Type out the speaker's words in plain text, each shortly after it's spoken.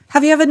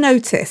Have you ever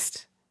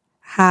noticed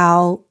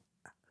how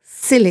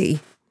silly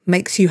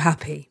makes you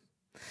happy?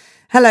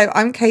 Hello,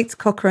 I'm Kate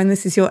Cocker and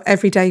this is your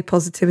Everyday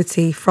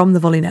Positivity from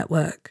the Volley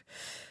Network.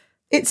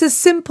 It's as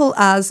simple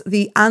as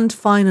the "and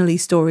finally"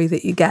 story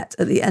that you get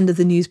at the end of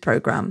the news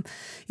programme.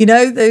 You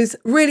know, those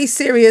really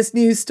serious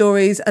news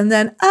stories and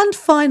then, and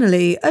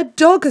finally, a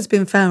dog has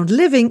been found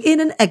living in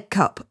an egg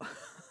cup.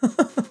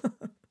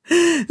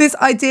 This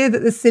idea that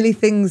there's silly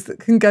things that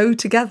can go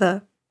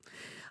together.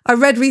 I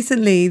read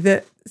recently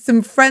that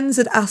some friends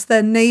had asked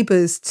their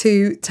neighbours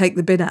to take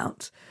the bin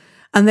out,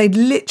 and they'd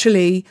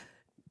literally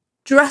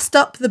dressed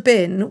up the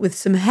bin with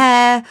some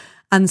hair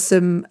and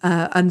some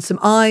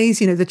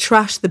eyes, you know, the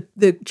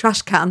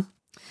trash can,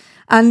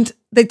 and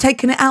they'd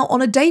taken it out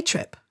on a day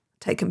trip,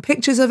 taken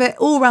pictures of it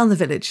all around the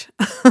village.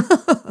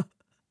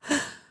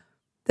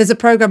 There's a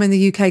programme in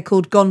the UK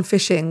called Gone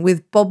Fishing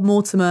with Bob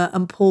Mortimer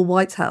and Paul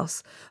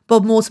Whitehouse.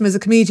 Bob Mortimer is a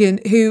comedian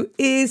who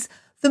is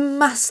the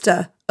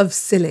master of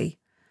silly.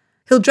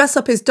 He'll dress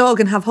up his dog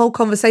and have whole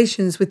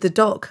conversations with the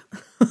dog,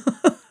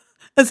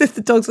 as if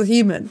the dogs were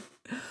human.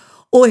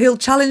 Or he'll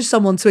challenge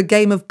someone to a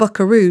game of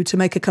buckaroo to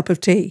make a cup of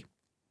tea.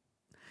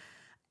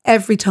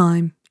 Every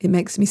time it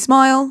makes me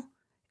smile,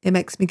 it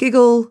makes me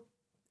giggle,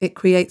 it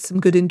creates some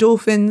good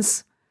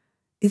endorphins.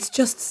 It's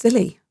just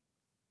silly.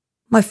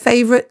 My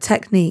favourite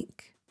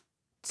technique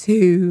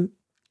to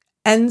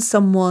end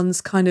someone's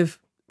kind of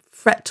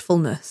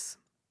fretfulness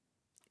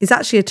is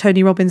actually a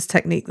Tony Robbins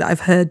technique that I've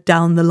heard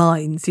down the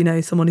lines, you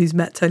know, someone who's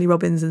met Tony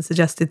Robbins and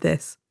suggested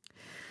this.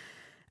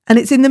 And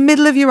it's in the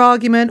middle of your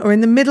argument or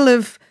in the middle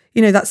of,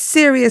 you know, that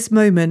serious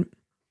moment,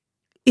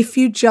 if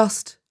you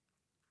just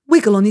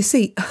wiggle on your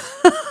seat.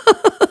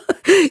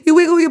 You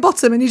wiggle your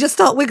bottom and you just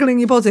start wiggling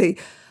your body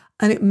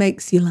and it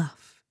makes you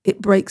laugh. It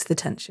breaks the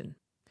tension.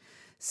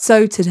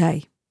 So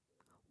today,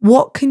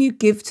 what can you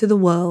give to the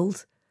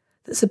world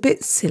that's a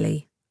bit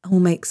silly and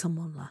will make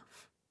someone laugh?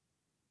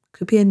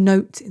 Could be a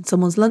note in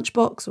someone's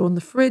lunchbox or on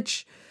the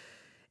fridge.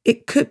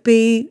 It could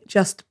be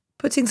just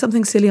putting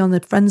something silly on a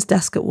friend's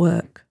desk at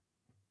work.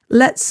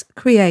 Let's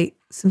create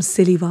some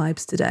silly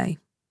vibes today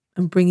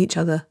and bring each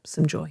other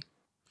some joy.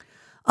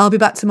 I'll be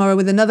back tomorrow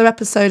with another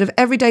episode of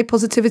Everyday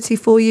Positivity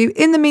for you.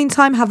 In the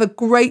meantime, have a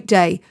great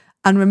day.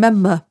 And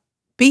remember,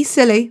 be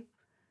silly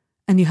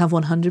and you have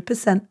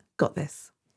 100% got this.